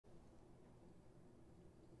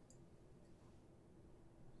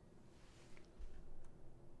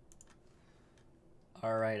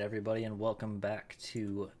All right, everybody, and welcome back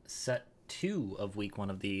to set 2 of week 1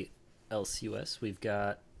 of the LCUS. We've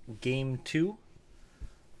got game 2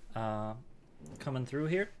 coming through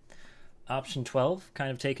here. Option 12 kind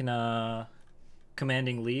of taking a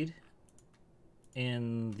commanding lead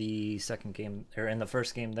in the second game, or in the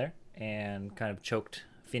first game there, and kind of choked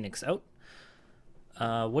Phoenix out.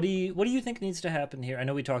 What do you think needs to happen here? I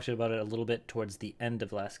know we talked about it a little bit towards the end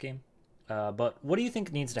of last game, but what do you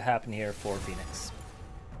think needs to happen here for Phoenix?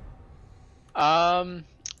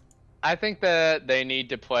 I think that they need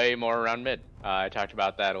to play more around mid. I talked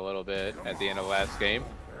about that a little bit at the end of last game.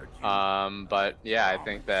 But yeah, I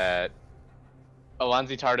think that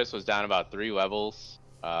Alonzi Tardis was down about 3 levels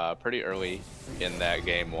pretty early in that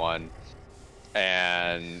game 1.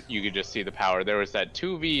 And you could just see the power. There was that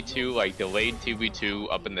 2v2, like delayed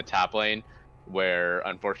 2v2 up in the top lane where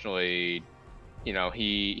unfortunately, you know,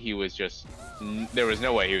 he was just, there was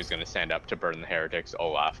no way he was going to stand up to Burn the Heretics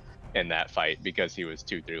Olaf in that fight because he was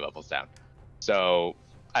 2-3 levels down. So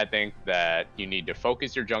I think that you need to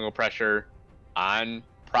focus your jungle pressure on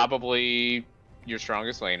probably your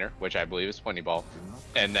strongest laner, which I believe is Ponyball,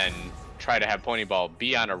 and then try to have Ponyball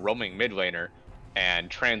be on a roaming mid laner and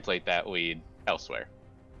translate that lead elsewhere.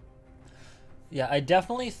 Yeah, I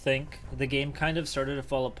definitely think the game kind of started to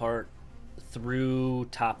fall apart through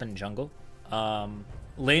top and jungle.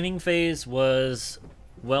 Laning phase was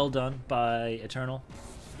well done by Eternal.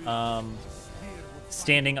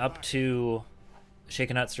 Standing up to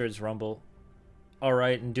Shaken Not Stirred's Rumble,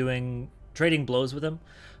 alright, and trading blows with him.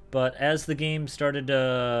 But as the game started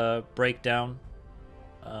to break down,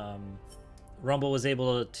 Rumble was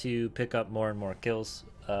able to pick up more and more kills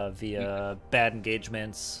via bad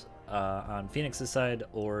engagements on Phoenix's side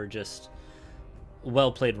or just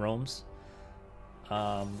well-played roams.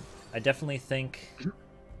 I definitely think...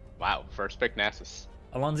 Wow, first pick Nasus.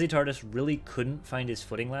 Alonzi Tardis really couldn't find his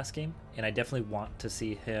footing last game, and I definitely want to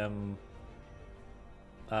see him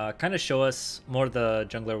kind of show us more of the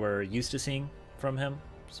jungler we're used to seeing from him.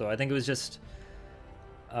 So I think it was just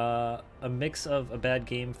a mix of a bad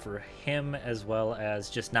game for him as well as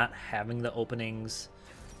just not having the openings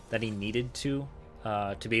that he needed to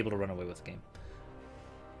be able to run away with the game.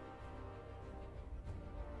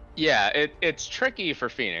 Yeah, it's tricky for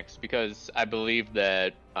Phoenix because I believe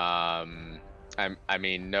that I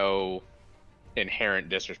mean, no inherent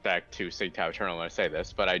disrespect to Sigtao Eternal when I say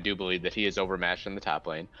this, but I do believe that he is overmatched in the top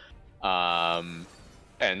lane. And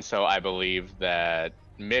so I believe that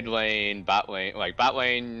mid lane, bot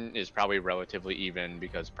lane is probably relatively even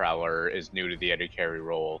because Prowler is new to the AD carry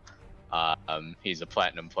role. He's a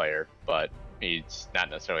platinum player, but he's not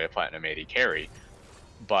necessarily a platinum AD carry.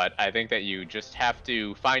 But I think that you just have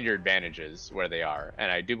to find your advantages where they are.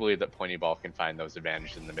 And I do believe that Ponyball can find those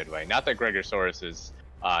advantages in the mid lane. Not that Gregosaurus is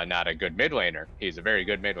not a good mid laner. He's a very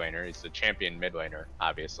good mid laner. He's a champion mid laner,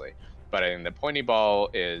 obviously. But I think the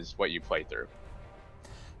Ponyball is what you play through.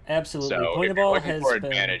 Absolutely. So Ponyball if you're looking has for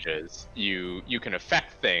been... advantages, you can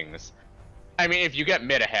affect things. I mean, if you get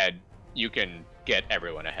mid ahead, you can get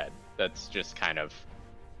everyone ahead. That's just kind of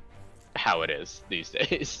how it is these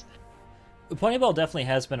days. Ponyball definitely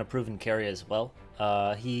has been a proven carry as well.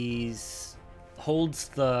 He's holds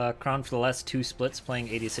the crown for the last 2 splits, playing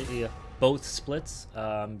ADC both splits,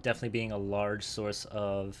 definitely being a large source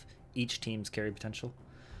of each team's carry potential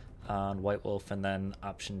on White Wolf and then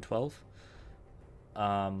option 12.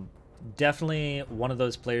 Definitely one of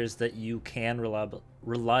those players that you can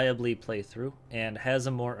reliably play through and has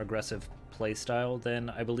a more aggressive play style than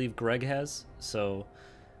I believe Greg has. So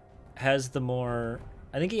has the more...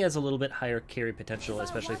 I think he has a little bit higher carry potential,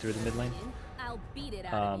 especially through the mid lane,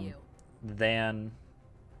 than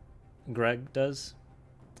Greg does.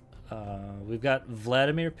 We've got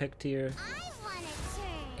Vladimir picked here.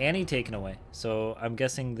 Annie taken away. So I'm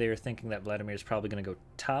guessing they're thinking that Vladimir is probably going to go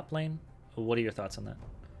top lane. What are your thoughts on that?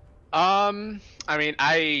 I mean,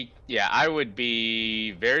 I would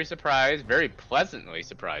be very surprised, very pleasantly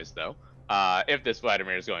surprised though, if this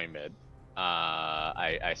Vladimir is going mid.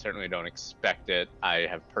 I certainly don't expect it. I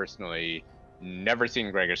have personally never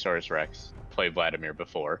seen Gregosaurus Rex play Vladimir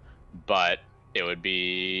before, but it'd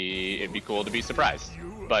be cool to be surprised.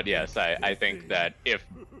 But yes, I think that if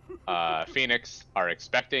Phoenix are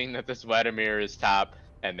expecting that this Vladimir is top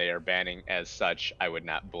and they are banning as such, I would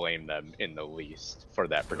not blame them in the least for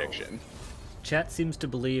that prediction. Chat seems to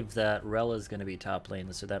believe that Rel is going to be top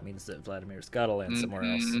lane, so that means that Vladimir's got to land somewhere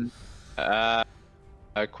else.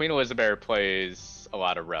 Queen Elizabeth plays a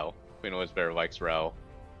lot of Rel. Queen Elizabeth likes Rel.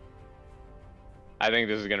 I think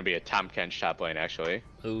this is going to be a Tom Kench top lane, actually.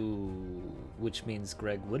 Ooh, which means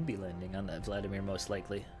Greg would be landing on that Vladimir most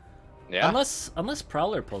likely. Yeah. Unless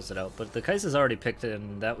Prowler pulls it out, but the Kai'Sa's already picked it,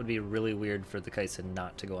 and that would be really weird for the Kai'Sa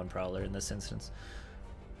not to go on Prowler in this instance.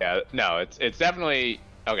 Yeah. No, it's definitely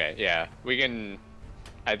okay. Yeah, we can.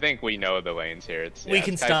 I think we know the lanes here. We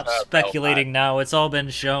can stop speculating now. It's all been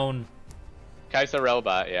shown. Kai'Sa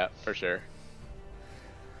Relbot, yeah, for sure.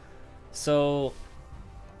 So,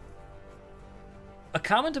 a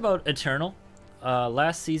comment about Eternal.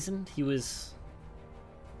 Last season, he was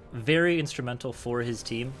very instrumental for his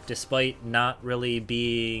team, despite not really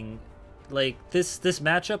being like this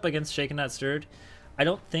matchup against Shaken Not Stirred. I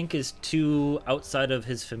don't think is too outside of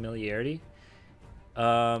his familiarity.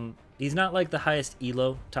 He's not like the highest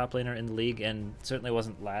elo top laner in the league, and certainly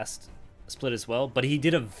wasn't last split as well. But he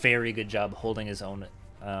did a very good job holding his own,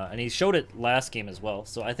 and he showed it last game as well.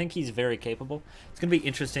 So I think he's very capable. It's gonna be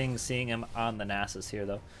interesting seeing him on the Nasus here,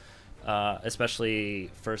 though. Especially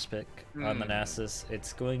first pick on the Nasus.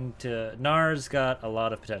 It's going to... Nar's got a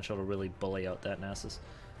lot of potential to really bully out that Nasus.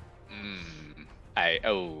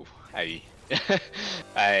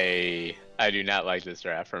 I do not like this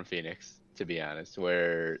draft from Phoenix, to be honest,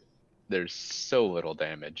 where there's so little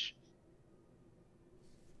damage.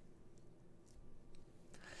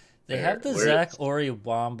 They have the Zac Ori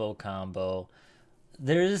Wombo combo.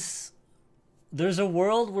 There's a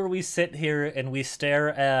world where we sit here and we stare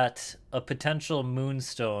at a potential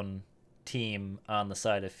Moonstone team on the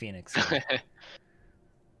side of Phoenix.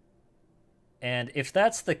 And if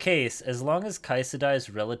that's the case, as long as Kai'Sa dies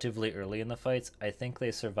relatively early in the fights, I think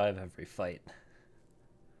they survive every fight.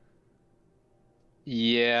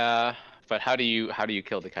 Yeah, but how do you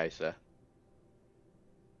kill the Kai'Sa?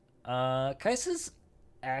 Kai'Sa's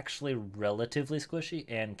actually relatively squishy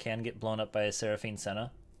and can get blown up by a Seraphine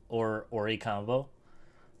Senna or Ori combo.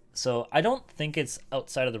 So I don't think it's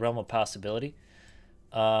outside of the realm of possibility.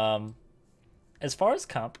 As far as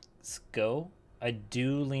comps go, I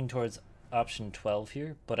do lean towards option 12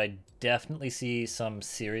 here, but I definitely see some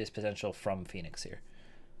serious potential from Phoenix here.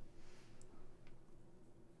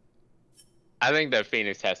 I think that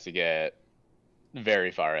Phoenix has to get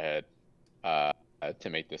very far ahead to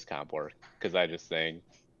make this comp work, because I just think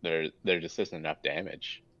there just isn't enough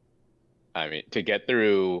damage. I mean, to get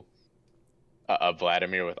through a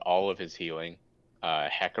Vladimir with all of his healing,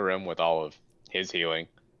 Hecarim with all of his healing,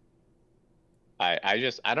 I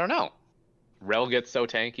don't know. Rel gets so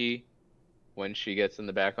tanky when she gets in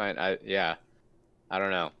the backline. I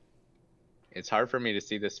don't know. It's hard for me to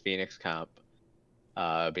see this Phoenix comp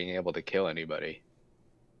being able to kill anybody.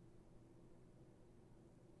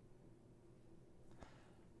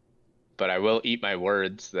 But I will eat my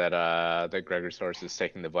words that that Gregor's Horse is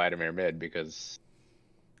taking the Vladimir mid, because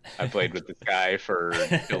I played with this guy for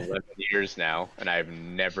 11 years now, and I've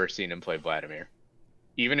never seen him play Vladimir.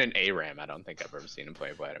 Even in ARAM, I don't think I've ever seen him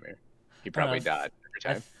play Vladimir. He probably died every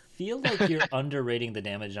time. I feel like you're underrating the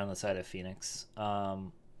damage on the side of Phoenix.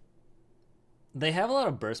 They have a lot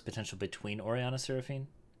of burst potential between Orianna Seraphine,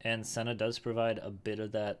 and Senna does provide a bit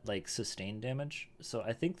of that like sustained damage. So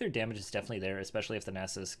I think their damage is definitely there, especially if the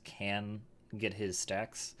Nasus can get his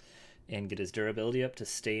stacks and get his durability up to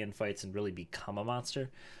stay in fights and really become a monster.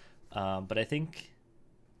 But I think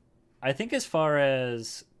as far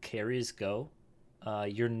as carries go,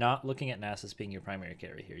 you're not looking at Nasus being your primary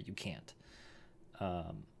carry here. You can't.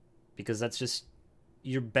 Because that's just...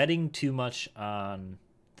 You're betting too much on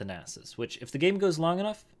the Nasus, which if the game goes long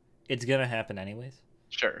enough, it's going to happen anyways.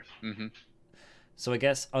 Sure. Mm-hmm. So I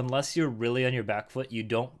guess unless you're really on your back foot, you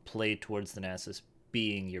don't play towards the Nasus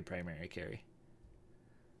being your primary carry.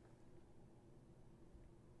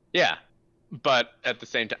 Yeah, but at the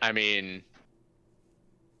same time, I mean,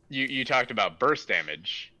 you talked about burst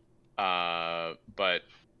damage, but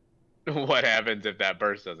what happens if that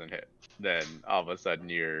burst doesn't hit? Then all of a sudden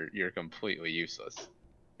you're completely useless.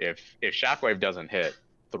 If Shockwave doesn't hit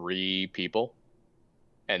 3 people,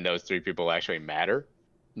 and those 3 people actually matter,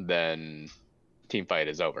 then team fight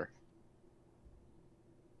is over.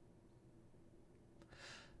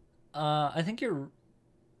 I think you're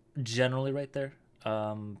generally right there.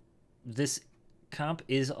 This comp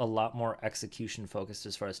is a lot more execution focused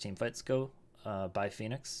as far as team fights go by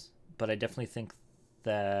Phoenix, but I definitely think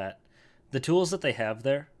that the tools that they have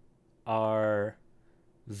there are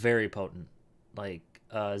very potent. Like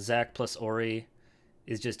Zac plus Ori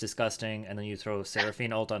is just disgusting, and then you throw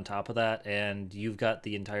Seraphine ult on top of that, and you've got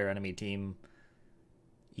the entire enemy team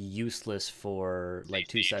useless for like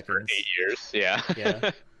 2 seconds. For 8 years, yeah.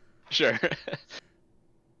 Yeah. Sure.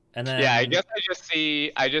 And then yeah, I guess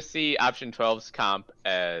I just see option 12's comp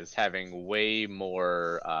as having way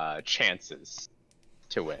more chances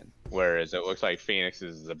to win, whereas it looks like Phoenix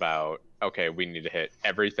is about, okay, we need to hit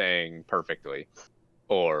everything perfectly,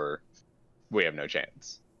 or we have no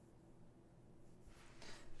chance.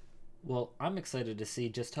 Well, I'm excited to see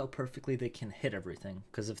just how perfectly they can hit everything.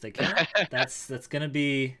 Because if they can, that's gonna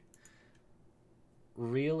be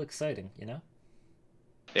real exciting, you know?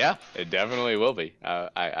 Yeah, it definitely will be.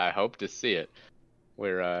 I hope to see it.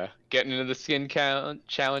 We're getting into the skin count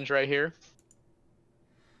challenge right here.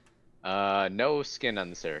 No skin on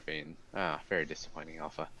the Seraphine. Ah, very disappointing,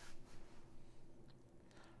 Alpha.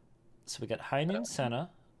 So we got High Noon Senna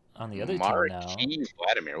on the other team now. Marquis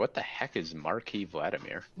Vladimir. What the heck is Marquis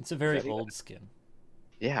Vladimir? It's a very old skin.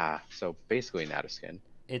 Yeah, so basically not a skin.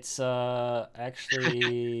 It's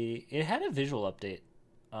actually it had a visual update,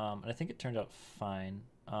 and I think it turned out fine.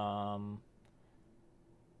 I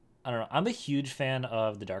don't know. I'm a huge fan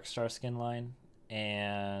of the Darkstar skin line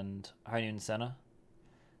and High Noon Senna.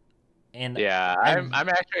 And yeah, I'm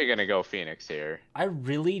actually gonna go Phoenix here. I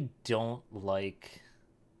really don't like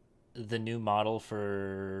the new model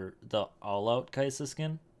for the All Out Kaisa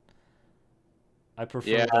skin. I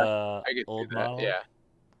prefer the old model. Yeah.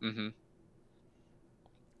 Mm-hmm.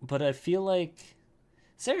 But I feel like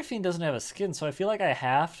Seraphine doesn't have a skin, so I feel like I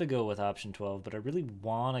have to go with option 12, but I really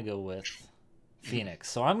want to go with Phoenix.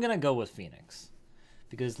 So I'm going to go with Phoenix.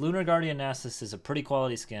 Because Lunar Guardian Nasus is a pretty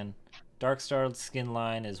quality skin. Darkstar skin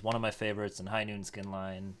line is one of my favorites, and High Noon skin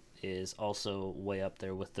line is also way up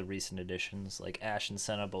there with the recent additions. Like Ashe and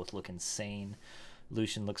Senna both look insane.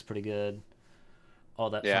 Lucian looks pretty good.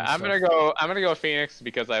 All that yeah, fun I'm stuff. gonna go Phoenix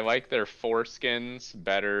because I like their 4 skins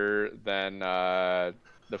better than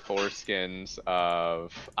the 4 skins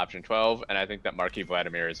of option 12, and I think that Marquis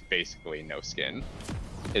Vladimir is basically no skin.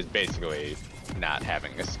 Is basically not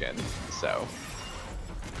having a skin. So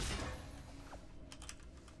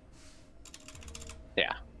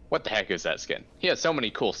yeah. What the heck is that skin? He has so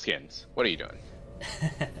many cool skins. What are you doing?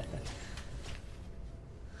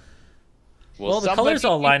 Well, the colors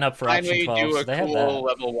all line up for option 12. Do a so they cool have that.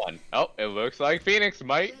 level 1. Oh, it looks like Phoenix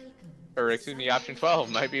might, or excuse me, option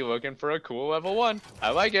 12 might be looking for a cool level 1. I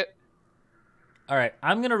like it. All right,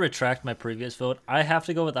 I'm gonna retract my previous vote. I have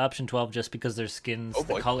to go with option 12 just because their skins,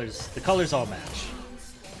 the colors all match,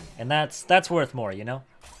 and that's worth more, you know.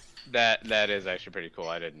 That is actually pretty cool.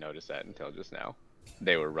 I didn't notice that until just now.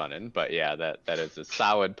 They were running, but yeah, that is a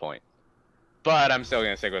solid point. But I'm still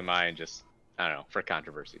gonna stick with mine, just I don't know, for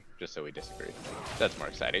controversy, just so we disagree. That's more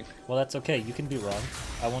exciting. Well, that's okay. You can be wrong.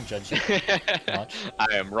 I won't judge you much.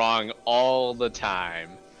 I am wrong all the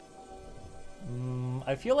time.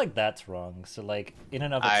 I feel like that's wrong. So, like, in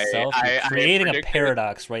and of itself, you're creating a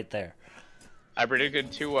paradox right there. I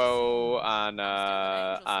predicted 2-0 on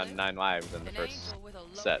 9 Lives in the first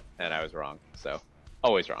set, and I was wrong. So,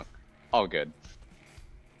 always wrong. All good.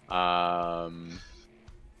 Yeah,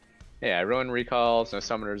 ruin recalls, no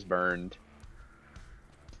summoners burned.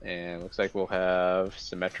 And looks like we'll have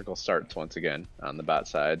symmetrical starts once again on the bot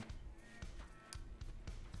side.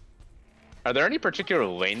 Are there any particular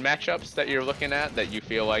lane matchups that you're looking at that you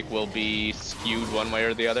feel like will be skewed one way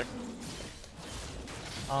or the other?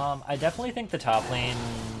 I definitely think the top lane,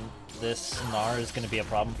 this Gnar is going to be a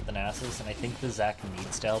problem for the Nasus, and I think the Zac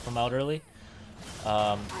needs to help him out early.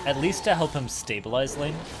 At least to help him stabilize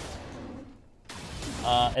lane.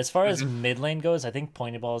 As far as mid lane goes, I think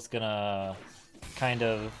Pointyball is going to kind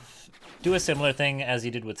of do a similar thing as he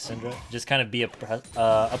did with Syndra. Just kind of be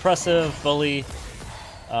oppressive, bully,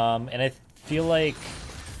 and I feel like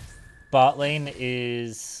bot lane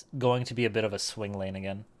is going to be a bit of a swing lane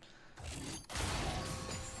again.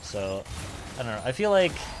 So, I don't know. I feel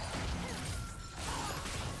like...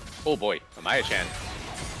 Oh boy, Amaya-chan.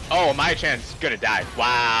 Oh, Amaya-chan's gonna die.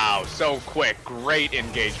 Wow, so quick. Great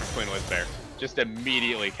engage from Queen Elizabeth. Just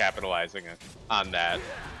immediately capitalizing on that.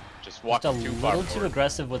 Just walking too far a little too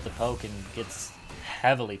aggressive with the poke and gets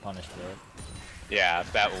heavily punished for it. Yeah,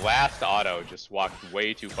 that last auto just walked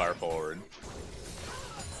way too far forward.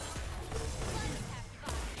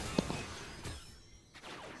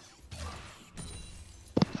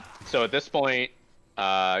 So at this point,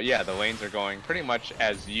 yeah, the lanes are going pretty much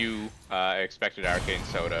as you expected Arcane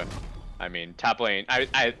Soda. I mean, top lane,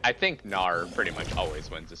 I think Gnar pretty much always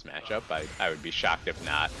wins this matchup. I would be shocked if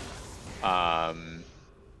not.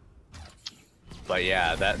 But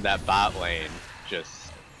yeah, that bot lane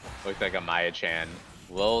just looked like Amaya-chan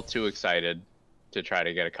a little too excited to try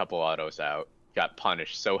to get a couple autos out. Got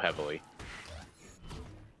punished so heavily.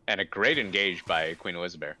 And a great engage by Queen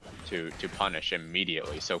Elizabeth to punish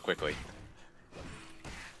immediately so quickly.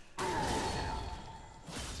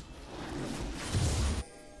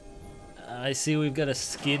 I see we've got a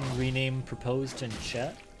skin rename proposed in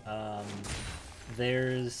chat.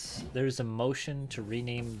 There's a motion to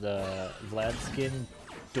rename the Vlad skin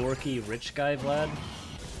Dorky Rich Guy Vlad.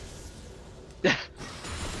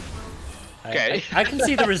 Okay. I can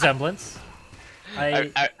see the resemblance.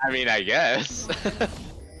 I mean, I guess.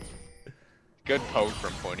 Good poke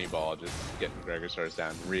from Pointy Ball, just getting Gregosaurus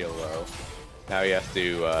down real low. Now he has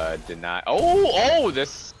to deny. Oh,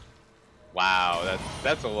 this. Wow,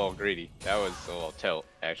 that's a little greedy. That was a little tilt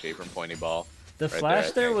actually from Pointy Ball. The right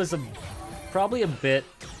flash there was probably a bit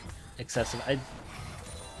excessive.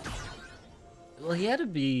 Well, he had to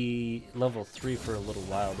be level 3 for a little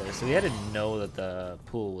while there, so he had to know that the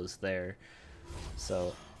pool was there.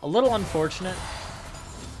 So a little unfortunate,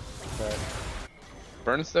 but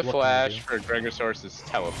burns the flash for Gregosaurus's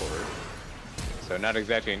teleport. So not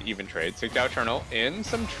exactly an even trade. Sicked out Eternal in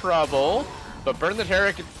some trouble, but burn the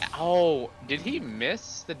Terra. Oh, did he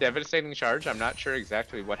miss the devastating charge? I'm not sure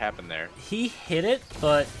exactly what happened there. He hit it,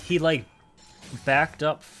 but he like backed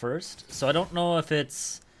up first, so I don't know if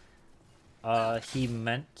it's he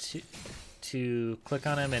meant to click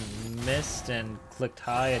on him and missed and clicked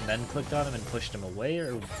high and then clicked on him and pushed him away,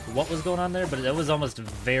 or what was going on there, but it was almost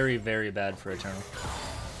very, very bad for Eternal.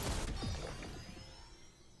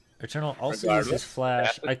 Eternal also uses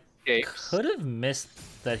flash. I could have missed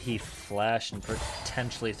that he flashed and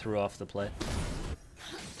potentially threw off the play.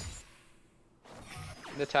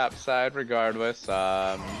 The top side, regardless.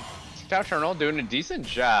 Eternal doing a decent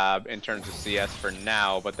job in terms of CS for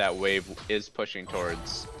now, but that wave is pushing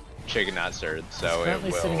towards Chicken Not Stirred, so currently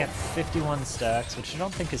it will. Sitting at 51 stacks, which I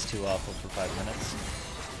don't think is too awful for 5 minutes.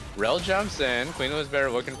 Rel jumps in, Queen was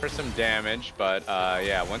better looking for some damage, but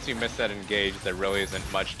yeah, once you miss that engage, there really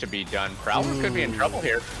isn't much to be done. Prowler could be in trouble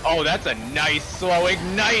here. Oh, that's a nice slow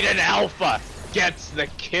ignite, and Alpha gets the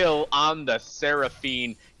kill on the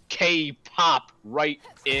Seraphine. K-pop right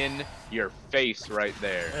in your face right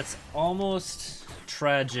there. That's almost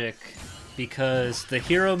tragic because the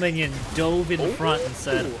hero minion dove in front and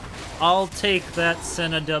said, "I'll take that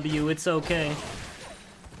Senna W, it's okay."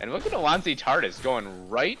 And look at Alonzi Tardis going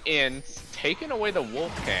right in, taking away the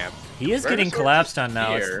wolf camp. He is getting collapsed on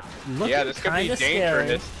now. It's yeah, this could be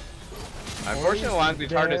dangerous. Unfortunately, Alonzi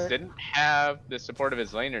Tardis didn't have the support of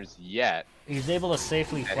his laners yet. He's able to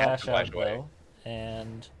safely flash out though,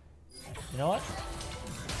 and you know what?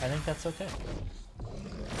 I think that's okay.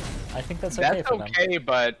 I think that's okay for them. That's okay,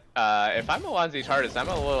 but if I'm Alonzi Tardis, I'm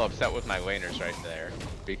a little upset with my laners right there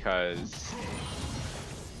because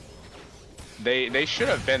they should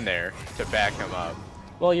have been there to back him up.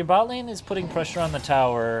 Well, your bot lane is putting pressure on the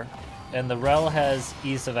tower, and the Rel has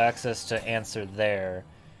ease of access to answer there.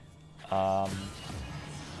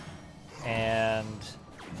 And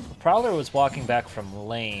Prowler was walking back from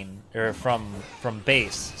lane, or from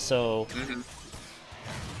base, so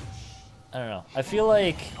I don't know. I feel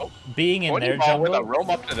like being in their jungle with a roam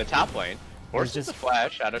up to the top lane, forces the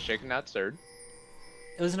flash out of Shaken Not Stirred.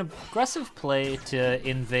 It was an aggressive play to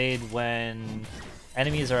invade when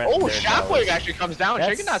enemies are at their Shockwave towers. actually comes down.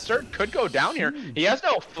 Shaken Not Stirred could go down here. He has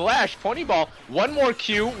no flash. Pointy Ball, one more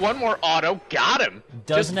Q, one more auto, got him.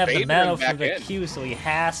 Doesn't have the mana for the Q, so he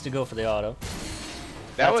has to go for the auto.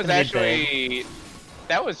 That was actually,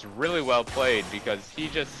 that was really well played because he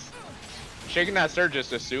just, Shaken Not Stirred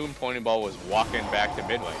just assumed Pointy Ball was walking back to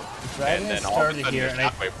mid lane. And then all of a sudden, here, and I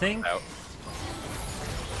think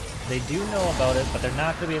they do know about it, but they're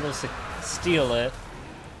not going to be able to steal it.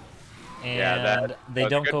 And they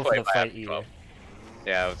don't go for the fight either.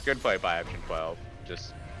 Yeah, it was good play by Option 12.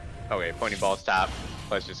 Just, okay, Pointy Ball's top.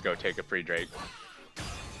 Let's just go take a free Drake.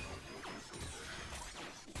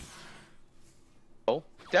 Oh,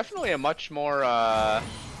 definitely a much more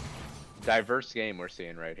diverse game we're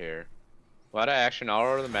seeing right here. A lot of action all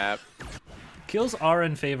over the map. Kills are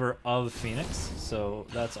in favor of Phoenix, so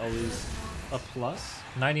that's always a plus.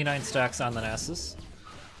 99 stacks on the Nasus.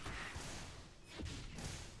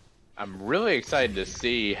 I'm really excited to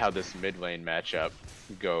see how this mid lane matchup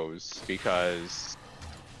goes because...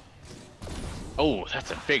 Oh,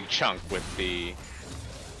 that's a big chunk with the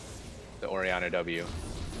Orianna W.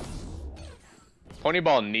 Pony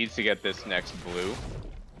Ball needs to get this next blue.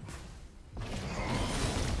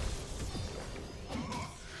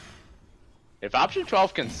 If Option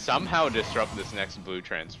 12 can somehow disrupt this next blue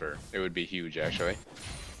transfer, it would be huge, actually.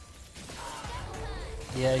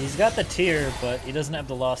 Yeah, he's got the tier, but he doesn't have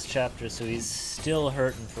the lost chapter, so he's still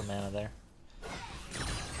hurting for mana there.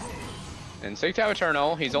 And Sigtao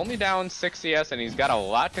Eternal, he's only down 6 CS, and he's got a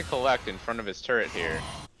lot to collect in front of his turret here.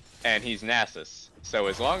 And he's Nasus. So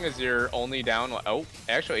as long as you're only down... Oh,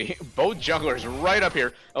 actually, both junglers right up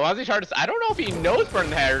here. Alonzi Tardis, I don't know if he knows Burn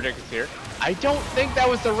the Heretic is here. I don't think that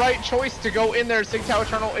was the right choice to go in there. Sigtao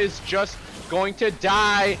Eternal is just going to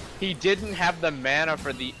die. He didn't have the mana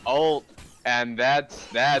for the ult. And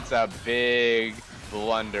that's a big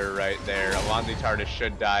blunder right there. Alonzi Tardis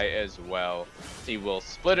should die as well. He will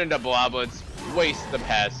split into bloblets, waste the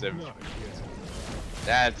passive.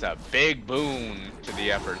 That's a big boon to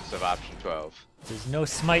the efforts of option 12. There's no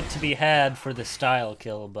smite to be had for the style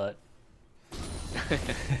kill, but...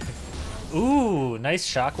 Ooh, nice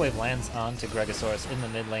shockwave lands onto Gregosaurus in the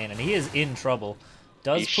mid lane, and he is in trouble.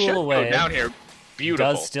 Does he pull away. Go down here.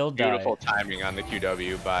 Beautiful. Does still die. Beautiful timing on the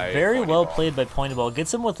QW by Very well Ball. played by Pointy Ball.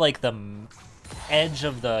 Gets him with like the edge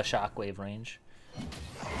of the shockwave range.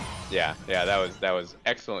 Yeah, that was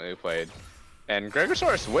excellently played. And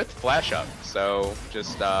Gregosaurus with flash up, so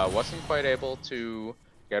just wasn't quite able to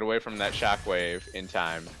get away from that shockwave in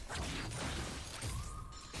time.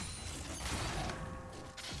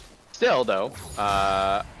 Still though,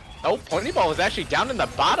 oh, Pointy Ball was actually down in the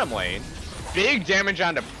bottom lane. Big damage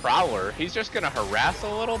onto Prowler. He's just gonna harass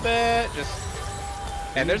a little bit.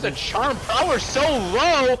 And there's a charm. Prowler's so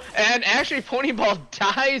low, and actually Pointy Ball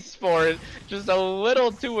dies for it. Just a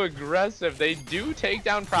little too aggressive. They do take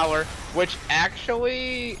down Prowler, which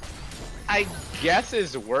actually I guess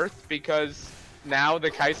is worth, because now the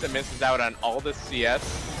Kaisa misses out on all the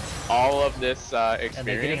CS, all of this experience. And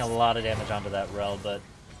they're getting a lot of damage onto that Rel, but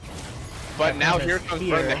now here comes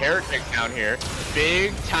Burn the Heretic down here.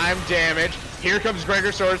 Big time damage. Here comes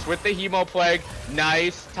Gregosaurus with the Hemo Plague.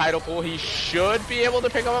 Nice tidal pool. He should be able to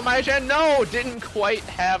pick up a Mayan. No, didn't quite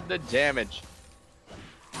have the damage.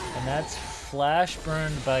 And that's flash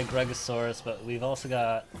burned by Gregosaurus, but we've also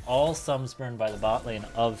got all sums burned by the bot lane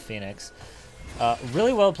of Phoenix.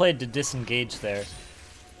 Really well played to disengage there.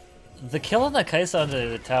 The kill on the Kaisa onto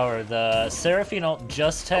the tower, the Seraphine ult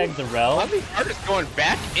just tagged the Rel. Alonzi Tardis going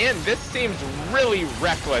back in. This seems really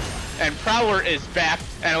reckless. And Prowler is back,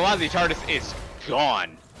 and Alonzi Tardis is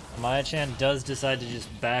gone. Maya-chan does decide to just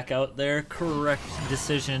back out there. Correct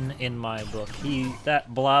decision in my book.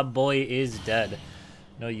 That blob boy is dead.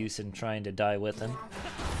 No use in trying to die with him.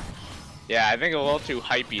 Yeah, I think a little too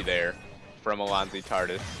hypey there from Alonzi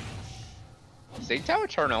Tardis. Sigtao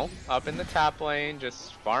Eternal up in the top lane,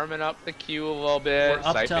 just farming up the queue a little bit. We're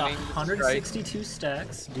up to siphoning 162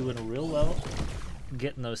 stacks, doing real well,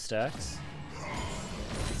 getting those stacks.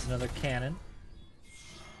 It's another cannon.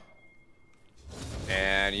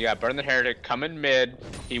 And you got Burn the Heretic coming mid.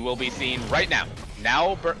 He will be seen right now.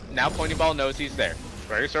 Now Pointy Ball knows he's there.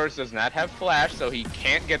 Gregosaurus does not have flash, so he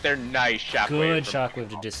can't get their nice shockwave. Good shockwave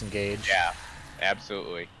to disengage. Yeah,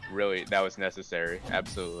 absolutely. Really, that was necessary.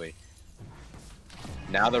 Absolutely.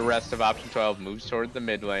 Now the rest of option 12 moves toward the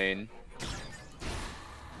mid lane.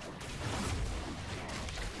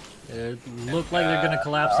 It looked like they're going to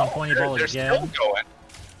collapse on Pointy Ball they're again. Still going.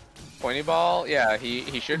 Pointy Ball, yeah,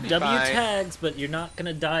 he should be W fine. tags, but you're not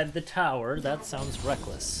going to dive the tower. That sounds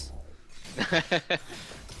reckless.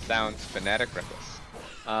 Sounds fanatic reckless.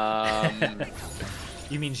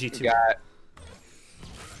 You mean G2?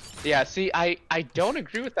 Yeah, see, I don't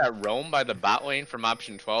agree with that roam by the bot lane from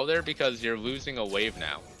option 12 there, because you're losing a wave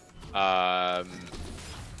now.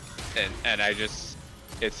 And I just,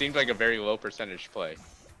 it seems like a very low percentage play.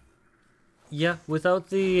 Yeah, without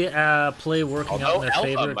the play working out in their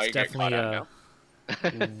favor, it's definitely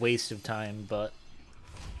a waste of time, but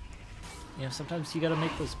yeah, sometimes you gotta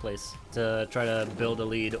make those plays to try to build a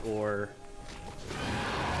lead or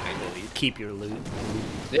keep your loot.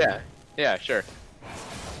 Yeah, sure.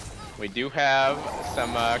 We do have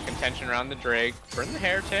some contention around the Drake. Burn the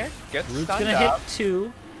Heretic. Gets Root's stunned gonna up. hit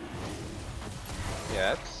 2.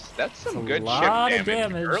 Yeah, that's some good lot chip of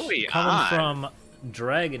damage early coming on. from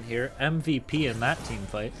Dragon here, MVP in that team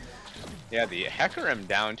fight. Yeah, the Hecarim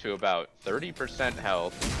down to about 30%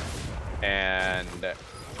 health, and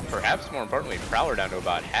perhaps more importantly, Prowler down to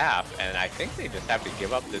about half. And I think they just have to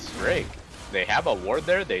give up this Drake. They have a ward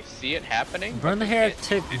there. They see it happening. Burn the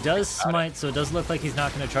Heretic does smite, so it does look like he's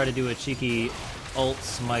not going to try to do a cheeky ult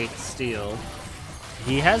smite steal.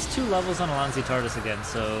 He has 2 levels on Alonzi Tardis again,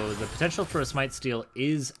 so the potential for a smite steal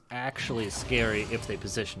is actually scary if they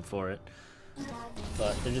position for it.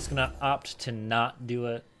 But they're just going to opt to not do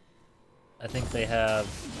it. I think they have...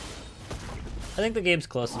 I think the game's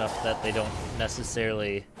close enough that they don't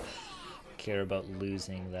necessarily care about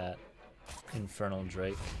losing that Infernal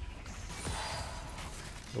Drake.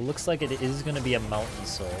 It looks like it is going to be a Mountain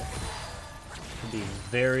Soul. Could be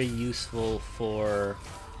very useful for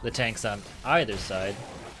the tanks on either side,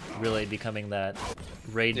 really becoming that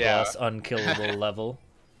raid boss unkillable level.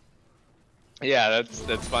 Yeah,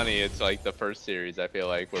 that's funny. It's like the first series, I feel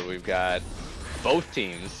like, where we've got both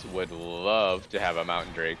teams would love to have a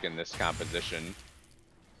Mountain Drake in this composition.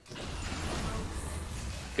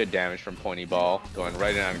 Good damage from Pointy Ball, going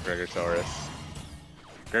right in on Gregosaurus.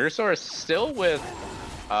 Gregosaurus still with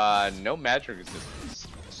no magic resistance.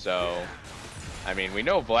 So, I mean, we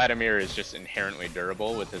know Vladimir is just inherently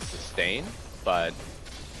durable with his sustain, but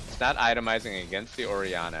it's not itemizing against the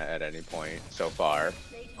Orianna at any point so far.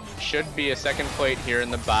 Should be a second plate here in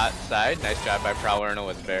the bot side. Nice job by Prowler and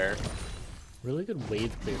Elizabeth. Really good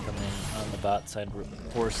wave clear coming on the bot side,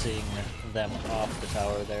 forcing them off the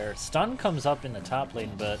tower there. Stun comes up in the top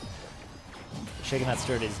lane, but Shaken Not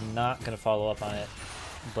Stirred is not going to follow up on it,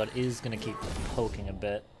 but is going to keep poking a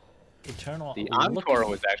bit. Eternal. The Encore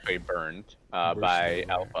was actually burned by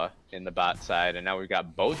Alpha in the bot side, and now we've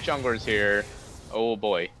got both junglers here. Oh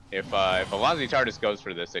boy, if Alonzi Tardis goes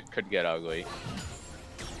for this, it could get ugly.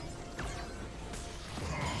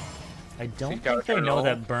 I don't think they know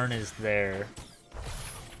that Burn is there.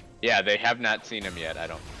 Yeah, they have not seen him yet, I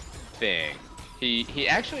don't think. He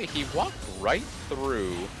walked right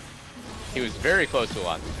through. He was very close to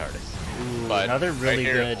Alonzi Tardis. Ooh, but another really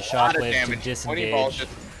good shockwave to disengage.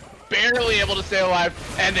 Just barely able to stay alive,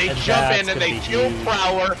 and they jump in and they kill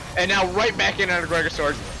Prowler, and now right back in under Gregor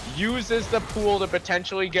Swords. Uses the pool to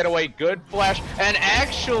potentially get away. Good flash, and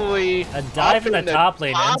actually a dive in the top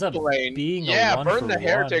lane ends up being a 1-for-1. Burn the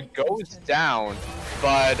Heretic goes down,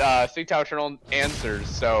 but Sigtao Eternal answers.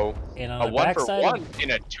 So a 1-for-1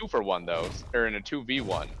 in a 2-for-1 though, or in a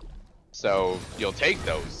 2v1. So you'll take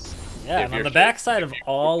those. Yeah, and on the backside of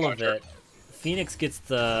all of it, Phoenix gets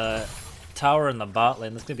the tower in the bot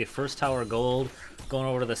lane. This is gonna be first tower gold, going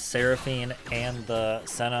over to the Seraphine and the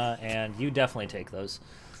Senna, and you definitely take those.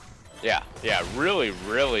 Yeah, really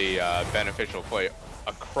beneficial play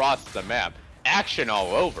across the map. Action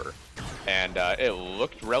all over. And it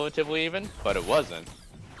looked relatively even, but it wasn't.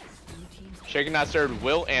 Shaken Not Stirred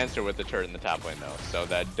will answer with the turret in the top lane though, so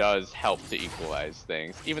that does help to equalize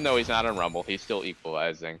things. Even though he's not on Rumble, he's still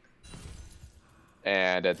equalizing.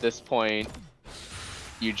 And at this point,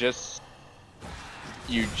 you just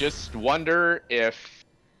wonder if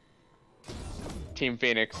Team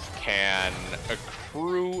Phoenix can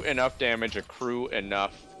accrue enough damage, accrue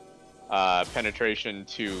enough penetration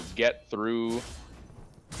to get through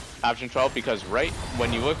option 12, because right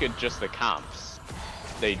when you look at just the comps,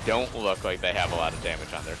 they don't look like they have a lot of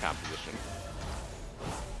damage on their composition.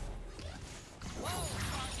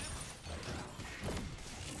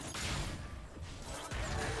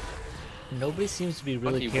 Nobody seems to be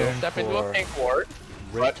really caring for... He will step into a pink ward,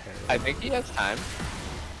 but I think he has time.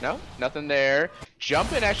 No, nothing there.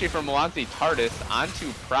 Jump in actually from Melanzi Tardis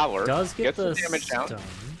onto Prowler. Does get the damage stun. down.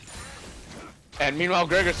 And meanwhile,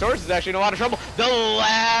 Gregor Source is actually in a lot of trouble. The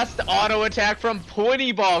last auto attack from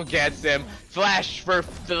Pointy Ball gets him. Flash for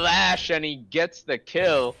flash, and he gets the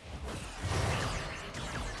kill.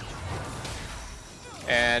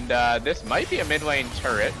 And this might be a mid lane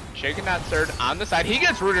turret. Shaken Not Stirred on the side. He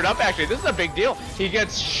gets rooted up, actually. This is a big deal. He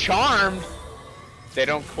gets charmed. They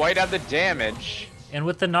don't quite have the damage. And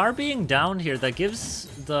with the Gnar being down here, that gives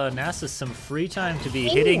the Nasus some free time to be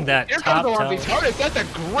hitting that top tower. That's a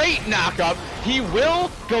great knockup. He will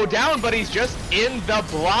go down, but he's just in the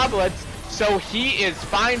bloblets, so he is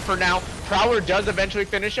fine for now. Prowler does eventually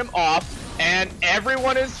finish him off, and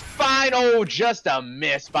everyone is fine. Oh, just a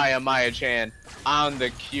miss by Amaya-chan on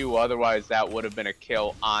the Q. Otherwise, that would have been a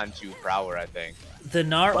kill onto Prowler, I think. The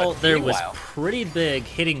Gnar ult there was pretty big,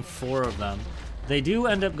 hitting 4 of them. They do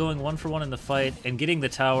end up going 1-for-1 in the fight and getting the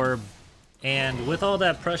tower, and with all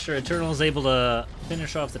that pressure, Eternal is able to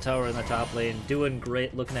finish off the tower in the top lane. Doing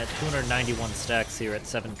great, looking at 291 stacks here at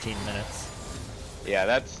 17 minutes. Yeah,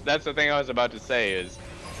 that's the thing I was about to say is,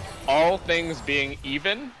 all things being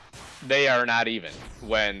even, they are not even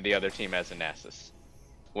when the other team has a Nasus.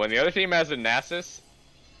 When the other team has a Nasus,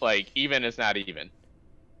 like, even is not even.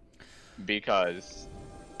 Because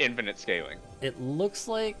infinite scaling. It looks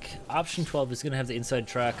like option 12 is going to have the inside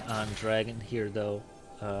track on Dragon here, though,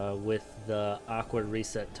 with the awkward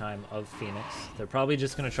reset time of Phoenix. They're probably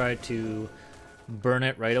just going to try to burn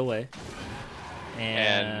it right away.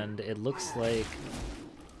 And it looks like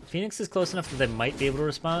Phoenix is close enough that they might be able to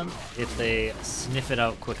respond if they sniff it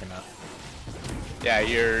out quick enough. Yeah,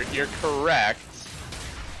 you're correct.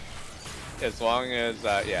 As long as,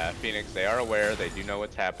 yeah, Phoenix, they are aware, they do know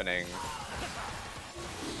what's happening.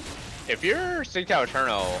 If you're Sigtao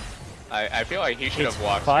Eternal, I feel like he should have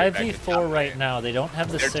walked. 5v4 right now. They don't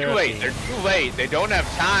have the Seraphine. They're too late. They don't have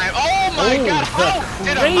time. Oh my god! How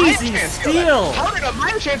did crazy steal! How did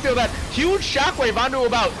Amaya-chan steal that? Huge shockwave onto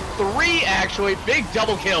about 3, actually. Big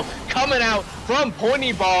double kill coming out from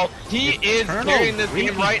Pointy Ball. He is carrying this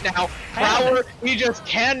game right now. Prowler, he just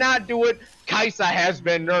cannot do it. Kaisa has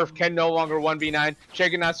been nerfed, can no longer 1v9.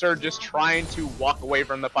 Shaken Not Stirred just trying to walk away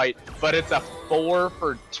from the fight, but it's a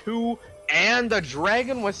 4-for-2, and the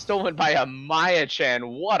dragon was stolen by Amaya-chan.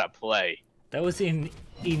 What a play. That was an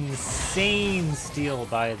insane steal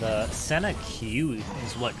by the Senna Q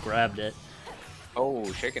is what grabbed it.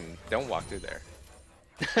 Oh, Shaken, don't walk through there.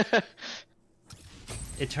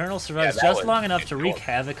 Eternal survives that just was long enough to cool. wreak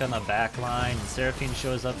havoc on the back line, and Seraphine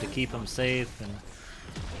shows up to keep him safe, and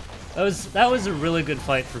that was a really good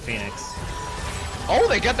fight for Phoenix. Oh,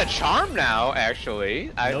 they got the charm now,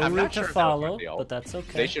 actually. No I'm route not to sure follow, but that's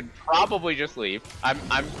okay. They should probably just leave. I'm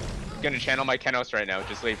gonna channel my Kenos right now.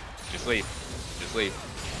 Just leave. Just leave. Just leave.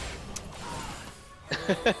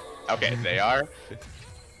 Okay, they are.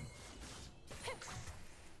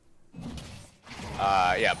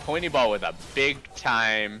 Yeah, pointy ball with a big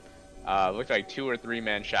time. Looked like 2 or 3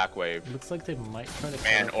 man shockwave. Looks like they might try to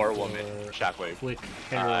Man or woman shockwave. Quick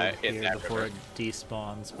herald in here that before river. it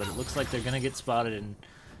despawns, but it looks like they're gonna get spotted and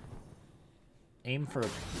aim for a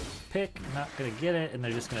pick. Not gonna get it, and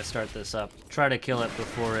they're just gonna start this up. Try to kill it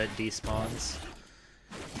before it despawns.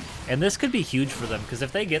 And this could be huge for them, because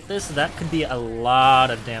if they get this, that could be a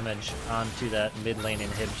lot of damage onto that mid lane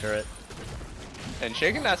inhib turret. And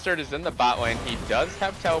Shaken Nestard is in the bot lane. He does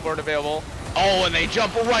have teleport available. Oh, and they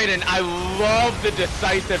jump right in. I love the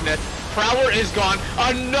decisiveness. Prowler is gone.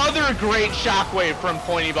 Another great shockwave from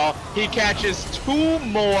Pointy Ball. He catches 2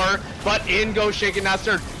 more, but in goes Shaken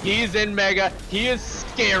Nestard. He's in Mega. He is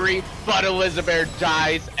scary, but Elizabeth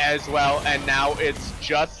dies as well. And now it's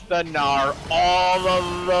just the Gnar all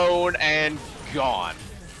alone and gone.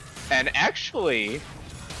 And actually,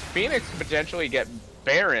 Phoenix potentially get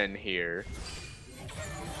Baron here.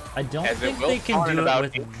 I don't think they can do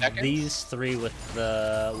it with these 3 with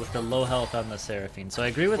the low health on the Seraphine. So I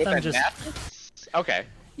agree with them just... Nasus? Okay.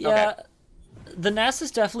 Yeah, okay. The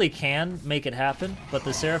Nasus definitely can make it happen, but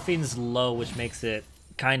the Seraphine's low, which makes it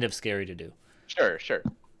kind of scary to do. Sure, sure.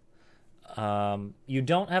 You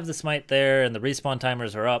don't have the smite there, and the respawn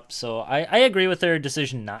timers are up, so I agree with their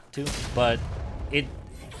decision not to, but it's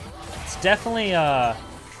definitely... that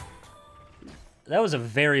was a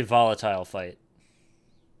very volatile fight.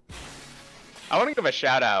 I want to give a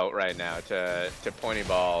shout out right now to Pointy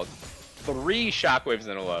Ball. 3 shockwaves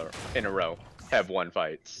in a row have won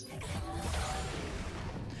fights.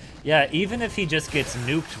 Yeah, even if he just gets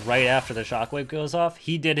nuked right after the shockwave goes off,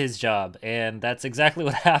 he did his job, and that's exactly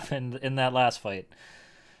what happened in that last fight.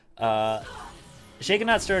 Shaken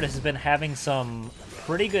Not Stirred has been having some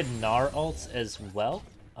pretty good Gnar ults as well.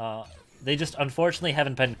 They just unfortunately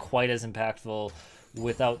haven't been quite as impactful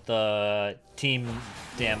without the team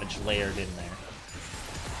damage layered in there.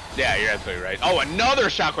 Yeah, you're absolutely right. Oh, another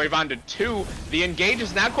shockwave onto 2. The engage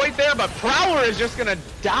is not quite there, but Prowler is just gonna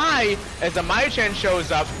die as the Maichan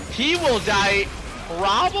shows up. He will die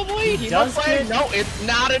probably. He does get... No, it's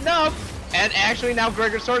not enough. And actually now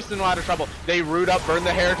Gregor Source in a lot of trouble. They root up, burn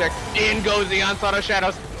the Heretic. In goes the Onslaught of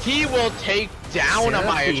Shadows. He will take down a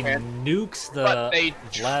Maichan. Nukes the but they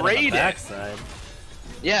Vlad on the backside.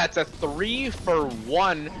 Yeah, it's a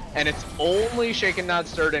 3-for-1, and it's only Shaken Not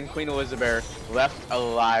Stirred and Queen Elizabeth left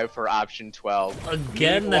alive for option 12.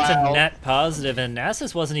 Again, that's a net positive, and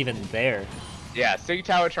Nasus wasn't even there. Yeah,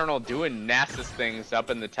 Sigtao Eternal doing Nasus things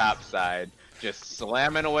up in the top side, just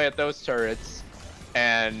slamming away at those turrets,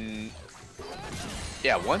 and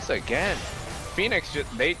yeah, once again, Phoenix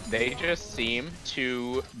they just seem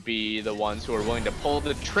to be the ones who are willing to pull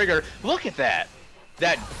the trigger. Look at that.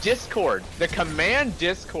 That Discord, the command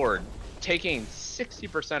Discord, taking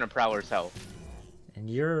 60% of Prowler's health. And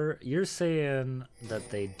you're saying that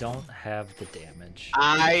they don't have the damage.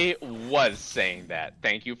 I was saying that.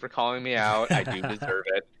 Thank you for calling me out. I do deserve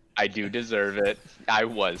it. I do deserve it. I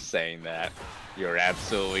was saying that. You're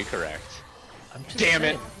absolutely correct. Damn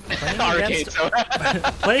it. Arcade.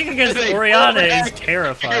 Playing against Orianna is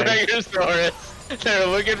terrifying. They're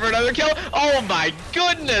looking for another kill. Oh my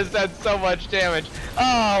goodness, that's so much damage.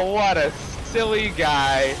 Oh, what a silly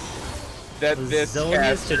guy that this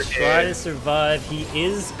Zonius to try to survive. He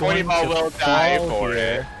is going to will die for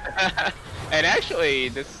here. it. And actually,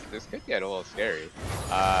 this could get a little scary.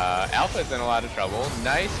 Alpha's in a lot of trouble.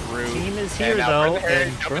 Nice root. Team is here though,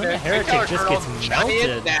 and Burn the Heretic just gets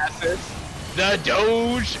melted. The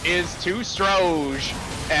Doge is too Stroge.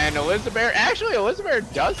 And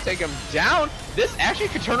Elizabeth does take him down. This actually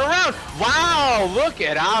could turn around. Wow, look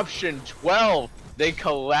at option 12. They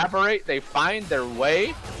collaborate, they find their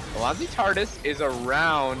way. Alonzi Tardis is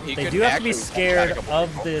around. They do have to be scared of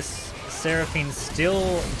this Seraphine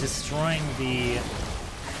still destroying the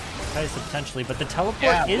Kai'Sa potentially, but the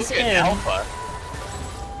teleport is in. Alpha.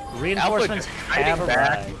 Reinforcements have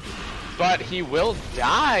arrived. But he will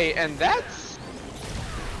die, and that's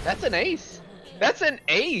an ace. That's an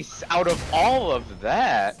ace out of all of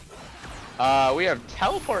that. We have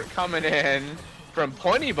teleport coming in. from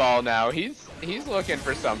Pointy Ball now. He's looking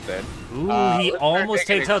for something. Ooh, he almost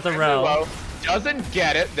takes out the Rel. Doesn't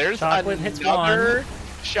get it. There's Shockwave hits another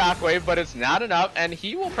Shockwave, but it's not enough, and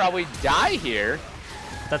he will probably die here.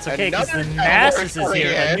 That's okay, because the Nasus is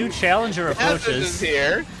here. A new challenger approaches. Nasus is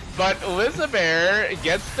here, but Elizabeth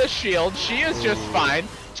gets the shield. She is just fine.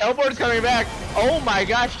 Teleport's coming back. Oh my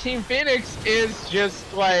gosh, Team Phoenix is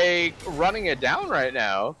just like running it down right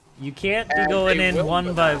now. You can't be going in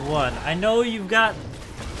one by one. I know they've got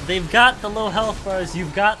the low health bars,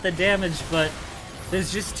 you've got the damage, but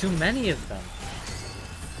there's just too many of them.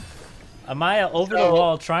 Amaya over the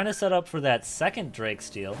wall trying to set up for that second Drake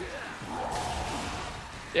steal.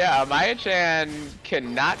 Yeah, Amaya-chan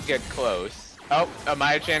cannot get close. Oh,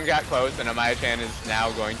 Amaya-chan got close, and Amaya-chan is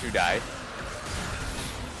now going to die.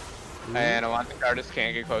 And Alonzi Tardis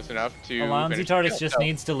can't get close enough to Alonzi Tardis just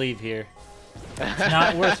needs to leave here. It's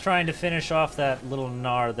not worth trying to finish off that little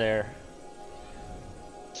Gnar there.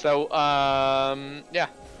 So, yeah,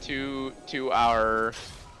 to our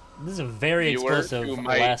This is a very explosive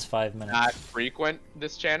last 5 minutes. Not frequent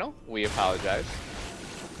this channel, we apologize.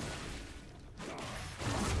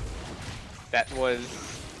 That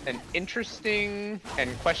was an interesting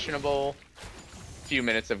and questionable few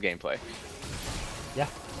minutes of gameplay. Yeah.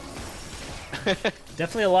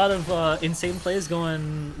 Definitely a lot of insane plays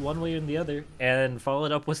going one way or the other, and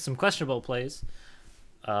followed up with some questionable plays.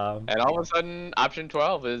 And all of a sudden, option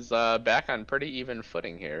 12 is back on pretty even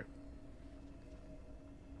footing here.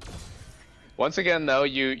 Once again, though,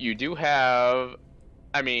 you do have,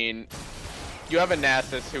 I mean, you have a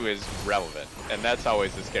Nasus who is relevant, and that's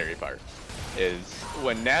always the scary part. Is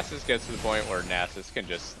when Nasus gets to the point where Nasus can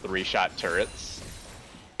just three-shot turrets,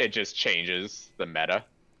 it just changes the meta.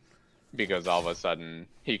 Because all of a sudden,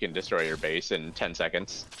 he can destroy your base in 10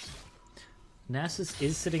 seconds. Nasus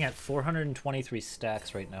is sitting at 423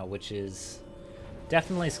 stacks right now, which is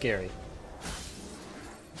definitely scary.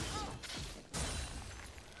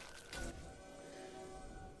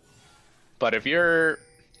 But if you're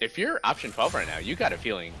option 12 right now, you got a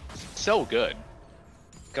feeling so good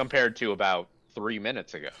compared to about 3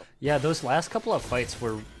 minutes ago. Yeah, those last couple of fights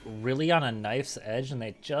were really on a knife's edge, and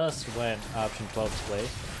they just went option 12's way.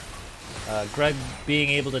 Greg being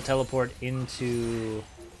able to teleport into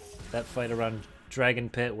that fight around Dragon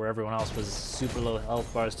Pit where everyone else was super low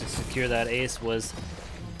health bars to secure that ace was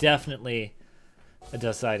definitely a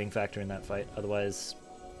deciding factor in that fight. Otherwise,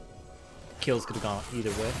 kills could have gone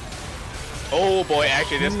either way. Oh boy,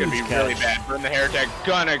 actually this could be really bad. Burn the Heretic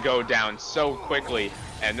gonna go down so quickly,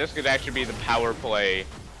 and this could actually be the power play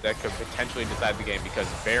that could potentially decide the game because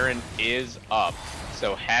Baron is up.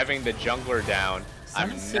 So having the jungler down,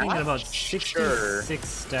 I'm sitting at about 66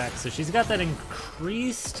 stacks, so she's got that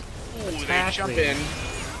increased attack. They jump in.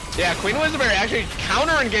 Yeah, Queen Elizabeth actually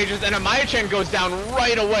counter engages, and Amaya-chan goes down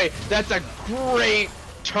right away. That's a great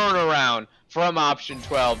turnaround from option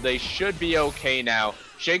 12. They should be okay now.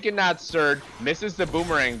 Shaken Not Stirred misses the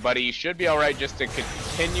boomerang, but he should be alright just to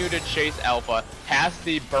continue to chase Alpha. Has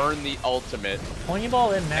the burn the ultimate. Pointy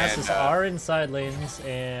Ball and Nasus are inside lanes,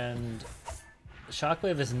 and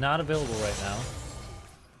Shockwave is not available right now.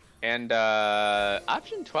 And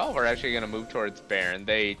option 12 are actually going to move towards Baron.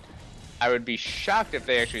 I would be shocked if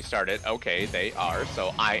they actually started. Okay, they are,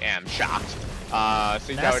 so I am shocked.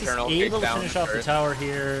 Nasus able to finish off the tower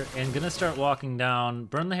here and going to start walking down.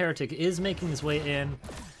 Burn the Heretic is making his way in.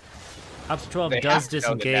 Option 12 does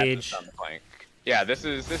disengage. Yeah, this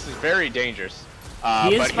is very dangerous.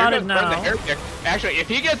 He is spotted now. Actually, if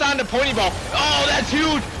he gets onto Pointy Ball, oh, that's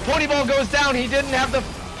huge! Pointy Ball goes down. He didn't have the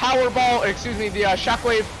power ball, excuse me, the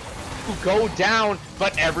Shockwave to go down,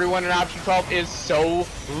 but everyone in option 12 is so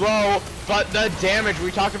low. But the damage, we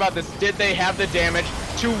talked about this, did they have the damage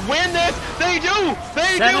to win this? They do!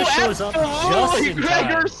 They do! Absolutely!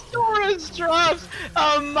 Gregor Soros drops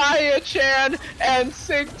Amaya-chan and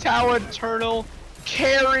Sig Tao Eternal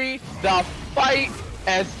carry the fight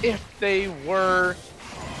as if they were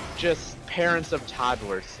just parents of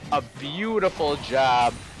toddlers. A beautiful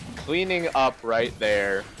job cleaning up right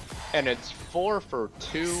there. And it's 4 for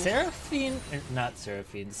 2. Not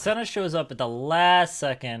Seraphine. Senna shows up at the last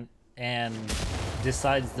second and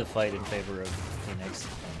decides the fight in favor of Phoenix.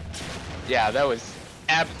 Yeah, that was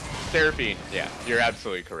Seraphine. Yeah, you're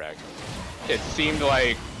absolutely correct. It seemed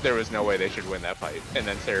like there was no way they should win that fight, and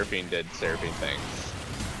then Seraphine did Seraphine things.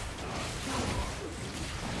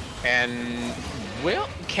 And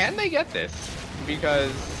can they get this?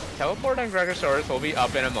 Because Teleport on Gregosaurus will be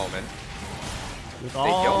up in a moment. With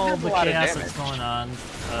all the chaos that's going on,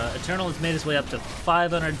 Eternal has made his way up to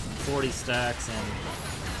 540 stacks, and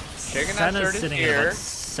Senna's sitting at about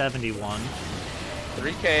 71.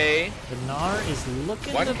 3K. The Gnar is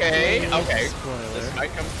looking 1K. to play Okay. spoiler. This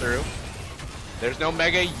might come through. There's no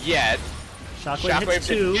Mega yet. Shockwave hits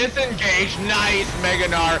 2. Disengage. Nice, Mega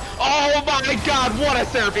Gnar. Oh my god, what a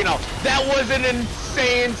Seraphine ult. That was an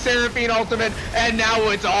insane Seraphine ultimate, and now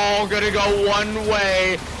it's all gonna go one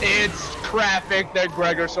way. It's traffic that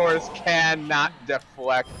Gregosaurus cannot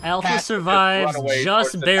deflect. Alpha survives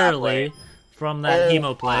just barely from that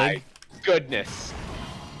Hemo Plague. My goodness.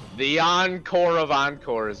 The encore of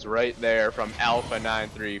encores right there from Alpha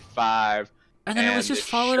 935. And then it was just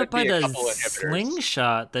followed up by the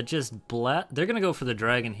slingshot that just they're gonna go for the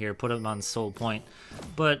dragon here, put him on soul point.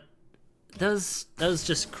 But that was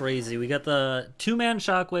just crazy. We got the 2-man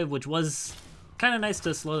shockwave, which was kind of nice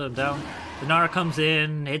to slow them down. The Gnar comes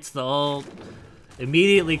in, hits the ult,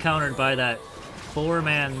 immediately countered by that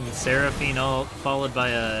 4-man Seraphine ult, followed by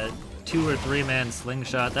a 2 or 3-man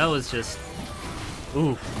slingshot. That was just,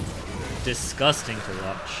 ooh, disgusting to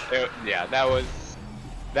watch. Yeah, that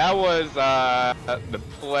was the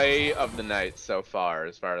play of the night so far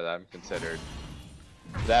as I'm considered.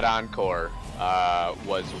 That encore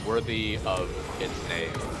was worthy of its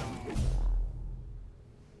name.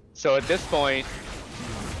 So at this point,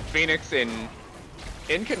 Phoenix in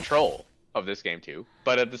control of this game too,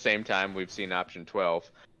 but at the same time, we've seen option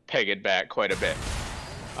 12 peg it back quite a bit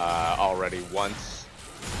already once.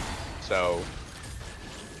 So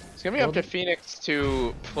it's gonna be up to Phoenix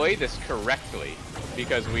to play this correctly,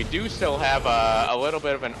 because we do still have a little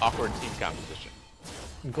bit of an awkward team composition.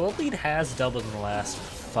 Gold lead has doubled in the last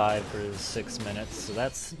 5 or 6 minutes, so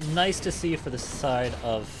that's nice to see for the side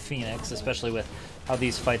of Phoenix, especially with how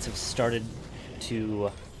these fights have started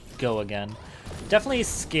to go again. Definitely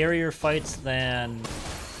scarier fights than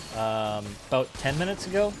about 10 minutes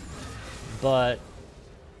ago, but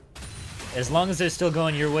as long as they're still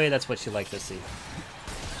going your way, that's what you like to see.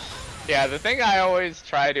 Yeah, the thing I always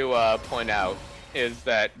try to point out is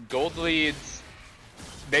that gold leads,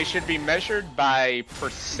 they should be measured by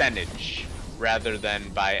percentage rather than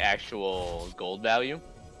by actual gold value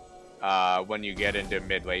when you get into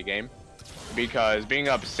mid-late game. Because being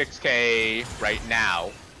up 6K right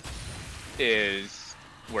now is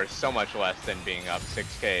worth so much less than being up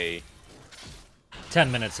 6K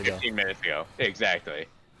 10 minutes ago. 15 minutes ago. Exactly.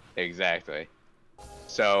 Exactly.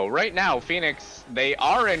 So right now, Phoenix, they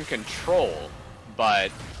are in control,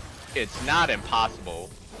 but it's not impossible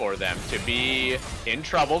for them to be in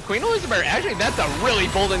trouble. Queen Elizabeth, actually, that's a really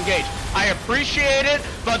bold engage. I appreciate it,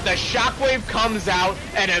 but the shockwave comes out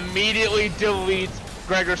and immediately deletes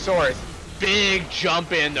Gregosaurus. Big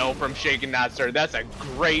jump in, though, from Shaken Not Stirred. That's a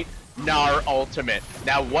great Gnar ultimate.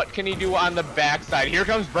 Now, what can he do on the backside? Here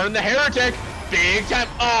comes Burn the Heretic. Big time.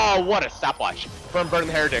 Oh, what a stopwatch from Burn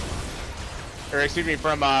the Heretic. Or, excuse me,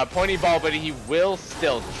 from Pointy Ball, but he will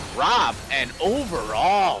still drop. And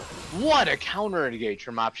overall, what a counter engage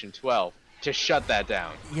from option 12 to shut that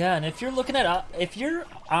down. Yeah, and if you're looking at, if you're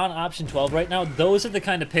on option 12 right now, those are the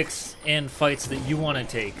kind of picks and fights that you want to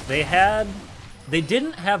take. They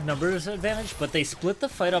didn't have numbers advantage, but they split the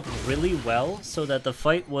fight up really well so that the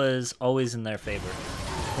fight was always in their favor.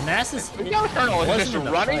 The Nasus Eternal is just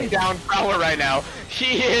running down Prowler right now.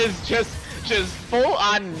 He is just full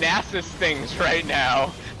on Nasus things right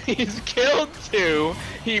now. He's killed 2.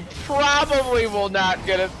 He probably will not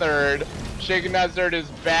get a 3rd. Shaken Not Stirred is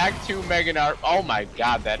back to Mega Gnar. Oh my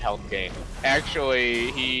god, that health gain.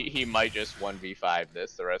 Actually, he might just 1v5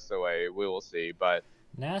 this the rest of the way. We will see, but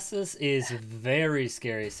Nasus is very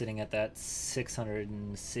scary, sitting at that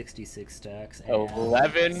 666 stacks.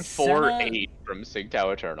 11, 4, 8 from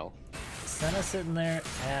Sigtao Eternal. Senna sitting there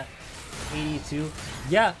at 82.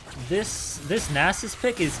 Yeah, this Nasus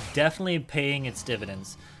pick is definitely paying its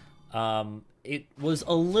dividends. It was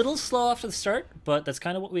a little slow after the start, but that's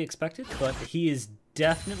kind of what we expected. But he is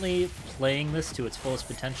definitely playing this to its fullest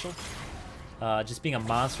potential. Just being a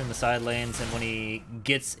monster in the side lanes, and when he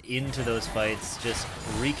gets into those fights, just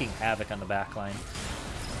wreaking havoc on the back line.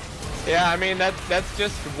 Yeah, I mean, that's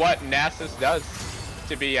just what Nasus does,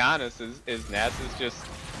 to be honest, is Nasus just,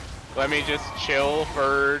 let me just chill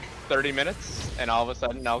for 30 minutes, and all of a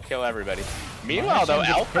sudden I'll kill everybody. Meanwhile, though,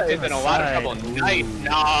 Alpha is in a lot of trouble. Nice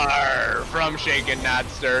Gnar from Shaken Not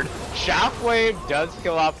Stirred. Shockwave does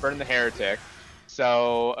kill off Burn the Heretic,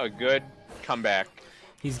 so a good comeback.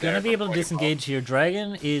 He's going to be able to disengage here.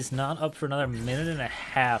 Dragon is not up for another minute and a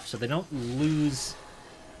half, so they don't lose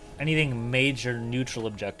anything major neutral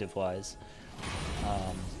objective-wise.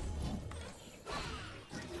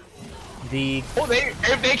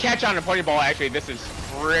 If they catch on a Pointy Ball, actually, this is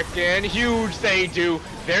freaking huge. They do.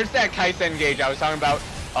 There's that Kaisa engage I was talking about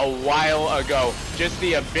a while ago. just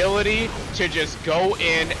the ability to just go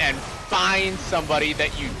in and find somebody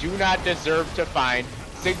that you do not deserve to find.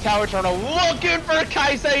 Sig Tower Eternal looking for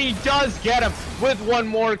Kaisa. He does get him with one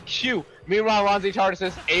more Q. Meanwhile, Lonzy TARDIS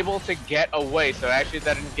is able to get away. So actually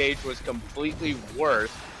that engage was completely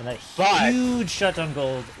worse. And that huge shutdown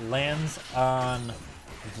gold lands on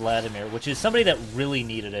Vladimir, which is somebody that really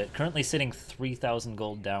needed it. Currently sitting 3,000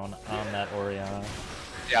 gold down on that Orianna.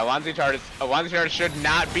 Yeah, Lonzy TARDIS should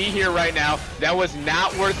not be here right now. That was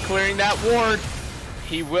not worth clearing that ward.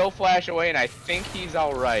 He will flash away, and I think he's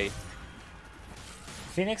all right.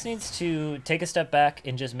 Phoenix needs to take a step back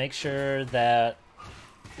and just make sure that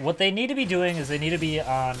what they need to be doing is they need to be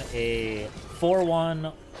on a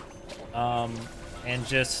 4-1, and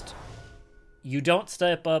just, you don't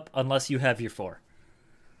step up unless you have your 4.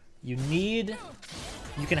 You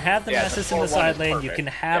can have the Nessus in the side lane, you can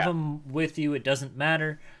have them with you, it doesn't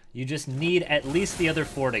matter. You just need at least the other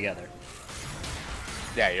 4 together.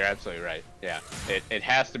 Yeah, you're absolutely right. Yeah, it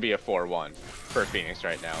has to be a 4-1 for Phoenix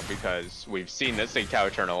right now, because we've seen that Sig Tower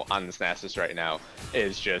Eternal on this Nasus right now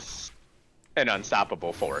is just an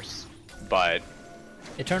unstoppable force. But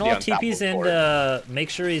Eternal TP's in to make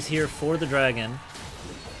sure he's here for the dragon.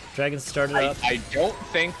 Dragon started up. I don't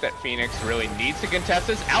think that Phoenix really needs to contest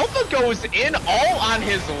this. Alpha goes in all on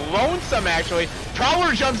his lonesome, actually.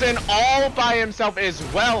 Prowler jumps in all by himself as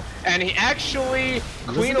well, and he actually,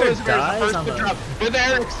 Queen Elizabeth is the first to drop. But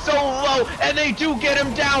Eric's so low, and they do get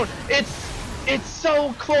him down. It's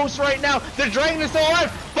so close right now. The dragon is still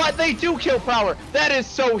alive, but they do kill Prowler. That is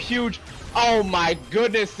so huge. Oh my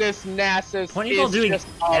goodness, this Nasus is doing just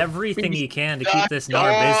everything he can to keep this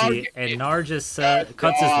Gnar busy, and Gnar just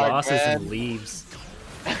cuts his losses and leaves.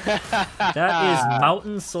 That is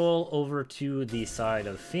Mountain Soul over to the side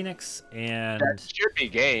of Phoenix, and that should be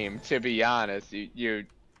game, to be honest. You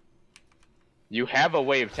have a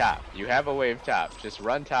wave top. You have a wave top. Just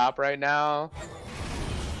run top right now.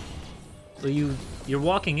 So you're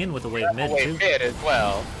walking in with a wave mid too. Mid as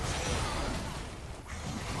well.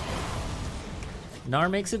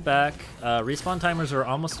 Gnar makes it back. Respawn timers are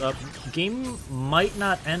almost up. Game might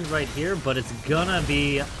not end right here, but it's gonna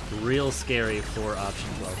be real scary for option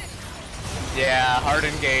 12. Yeah, hard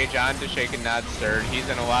engage onto Shaken Not Stirred. He's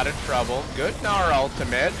in a lot of trouble. Good Gnar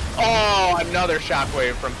ultimate. Oh, another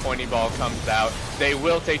shockwave from Pointy Ball comes out. They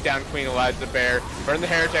will take down Queen Eliza Bear. Burn the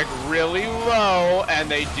Heretic really low, and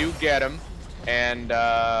they do get him. And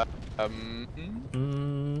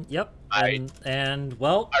yep. And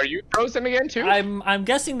well, are you frozen again too? I'm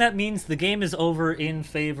guessing that means the game is over in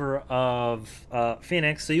favor of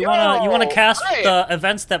Phoenix. So you wanna cast the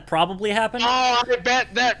events that probably happened? Oh, I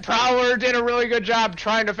bet that Prowler did a really good job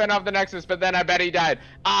trying to fend off the Nexus, but then I bet he died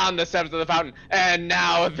on the steps of the fountain, and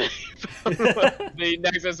now the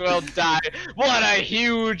Nexus will die. What a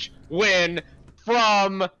huge win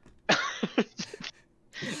from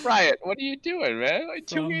Riot. What are you doing, man? Like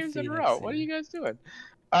 2 games in a row. What are you guys doing?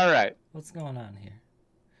 All right. What's going on here?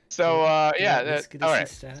 So yeah, all right.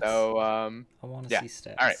 So I want to see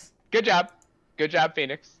stats. All right. Good job,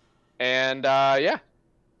 Phoenix. And yeah,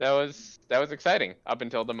 that was exciting up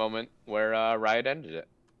until the moment where Riot ended it.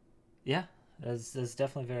 Yeah, that's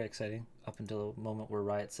definitely very exciting up until the moment where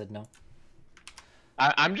Riot said no.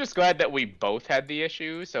 I'm just glad that we both had the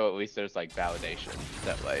issue, so at least there's like validation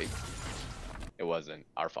that like it wasn't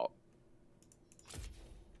our fault.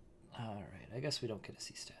 All right. I guess we don't get to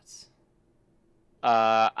see stats.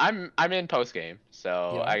 I'm in post game,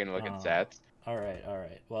 so yeah. I can look at stats. All right.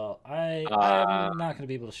 Well, I'm not going to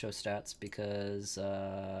be able to show stats because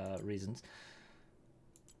reasons.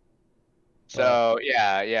 So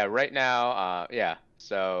yeah. Right now, yeah.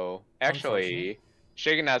 So actually,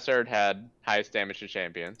 Shaken Not Stirred had highest damage to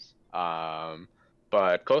champions.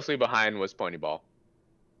 But closely behind was Pointy Ball.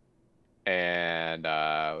 And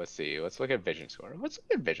let's see. Let's look at vision score.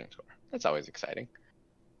 That's always exciting.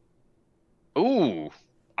 Ooh,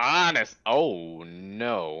 honest. Oh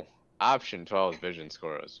no. Option 12's vision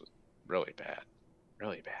score was really bad.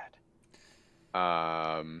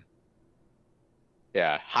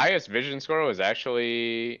 Yeah, highest vision score was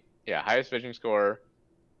actually highest vision score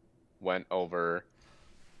went over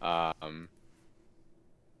to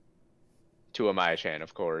Amaya Chan,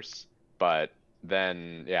 of course, but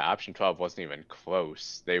then option 12 wasn't even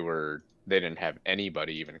close. They didn't have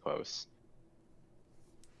anybody even close.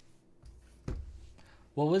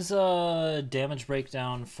 What was damage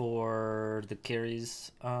breakdown for the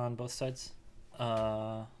carries on both sides?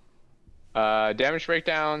 Damage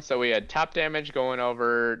breakdown, so we had top damage going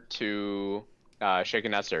over to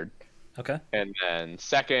Shaken Not Stirred. Okay. And then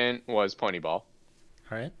second was Pointy Ball.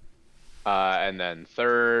 Alright. And then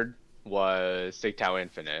third was Sig Tau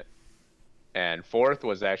Infinite. and fourth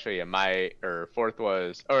was actually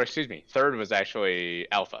third was actually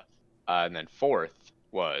Alpha, and then fourth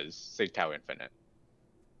was Sigtao Infinite,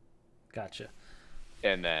 Gotcha.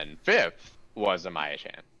 and then fifth was a Maya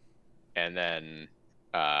Chan, and then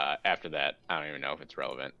after that, I don't even know if it's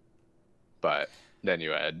relevant, but then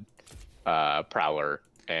you had Prowler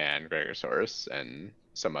and Gregosaurus and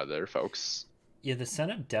some other folks. Yeah, the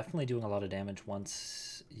Senate definitely doing a lot of damage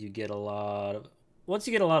once you get a lot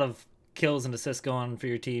of kills and assists going for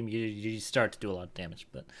your team. You start to do a lot of damage,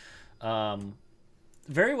 but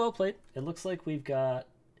very well played. It looks like we've got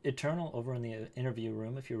Eternal over in the interview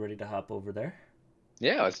room. If you're ready to hop over there.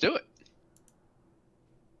 Yeah, let's do it.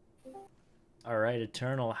 All right,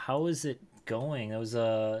 Eternal. How is it going? It was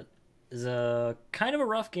a kind of a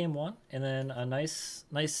rough game one, and then a nice,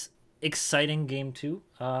 exciting game two.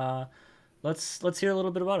 Let's hear a little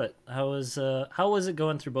bit about it. How was it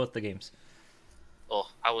going through both the games? Oh,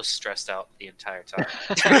 I was stressed out the entire time.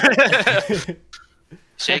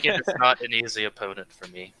 Shaken is not an easy opponent for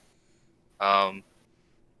me.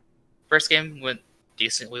 First game went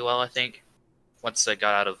decently well, I think. Once I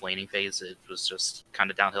got out of laning phase, it was just kind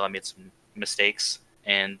of downhill. I made some mistakes,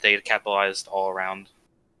 and they capitalized all around.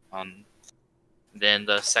 Then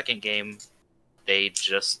the second game, they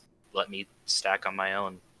just let me stack on my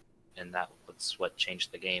own, and that was what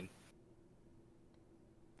changed the game.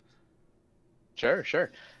 Sure.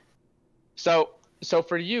 So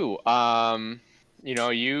for you,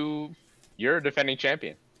 you're a defending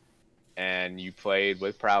champion, and you played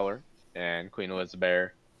with Prowler and Queen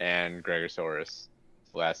Elizabeth and Gregosaurus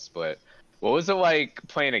last split. What was it like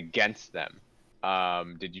playing against them?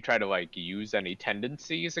 Did you try to use any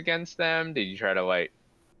tendencies against them? Did you try to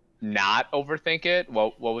not overthink it?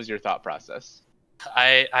 What was your thought process?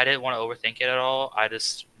 I didn't want to overthink it at all. I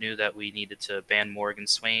just knew that we needed to ban Morgan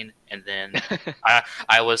Swain, and then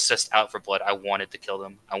I was just out for blood. I wanted to kill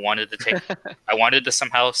them. I wanted to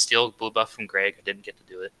somehow steal blue buff from Greg. I didn't get to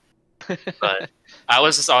do it, but I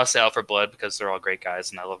was just honestly out for blood because they're all great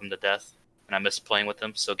guys and I love them to death, and I miss playing with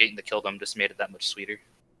them. So getting to kill them just made it that much sweeter.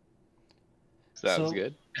 Sounds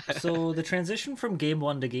good. So the transition from game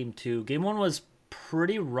one to game two. Game one was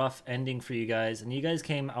pretty rough ending for you guys, and you guys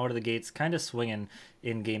came out of the gates kind of swinging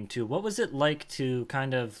in game two. What was it like to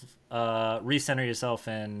kind of recenter yourself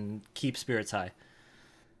and keep spirits high?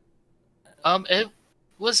 It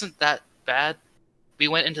wasn't that bad. We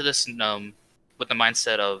went into this with the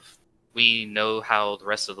mindset of we know how the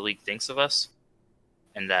rest of the league thinks of us,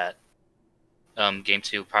 and that game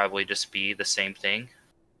two probably just be the same thing.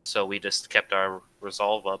 So we just kept our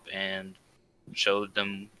resolve up and showed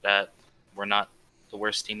them that we're not the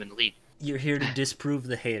worst team in the league. You're here to disprove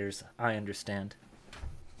the haters. I understand.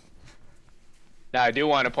 Now, I do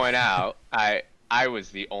want to point out, I was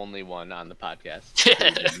the only one on the podcast who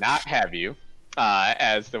did not have you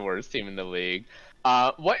as the worst team in the league.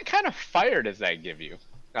 What kind of fire does that give you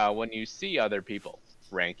when you see other people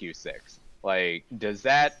rank you 6th? Does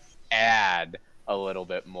that add a little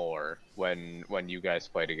bit more when you guys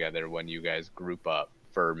play together, when you guys group up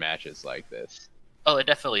for matches like this? Oh, it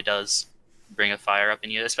definitely does bring a fire up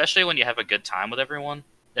in you, especially when you have a good time with everyone.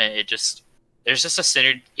 There's just a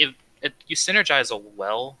synergy. You synergize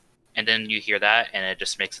well, and then you hear that, and it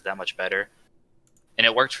just makes it that much better. And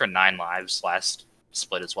it worked for 9 lives last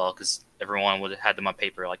split as well, because everyone would have had them on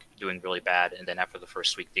paper doing really bad, and then after the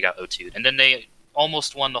first week they got O2'd, and then they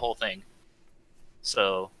almost won the whole thing.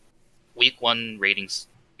 So week 1 ratings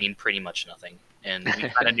mean pretty much nothing, and we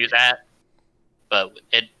kind of knew that, but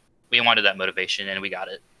we wanted that motivation, and we got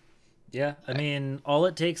it. Yeah, I mean, all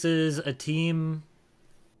it takes is a team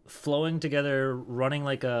flowing together, running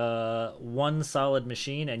like a one solid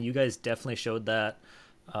machine, and you guys definitely showed that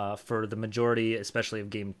for the majority, especially of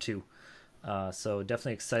game 2. So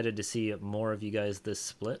definitely excited to see more of you guys this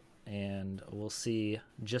split, and we'll see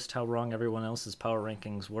just how wrong everyone else's power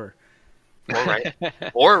rankings were. Or right.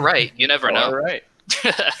 Or right. You never know. All right.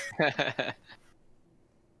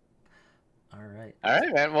 All right. All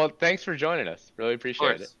right, man. Well, thanks for joining us. Really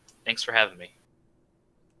appreciate it. Thanks for having me.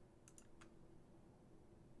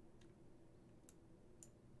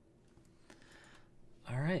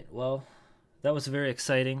 All right. Well, that was a very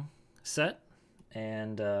exciting set,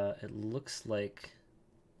 and it looks like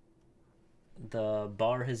the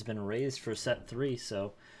bar has been raised for set 3,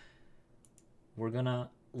 so we're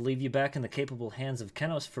gonna leave you back in the capable hands of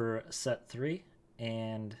Kenos for set 3,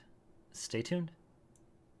 and stay tuned.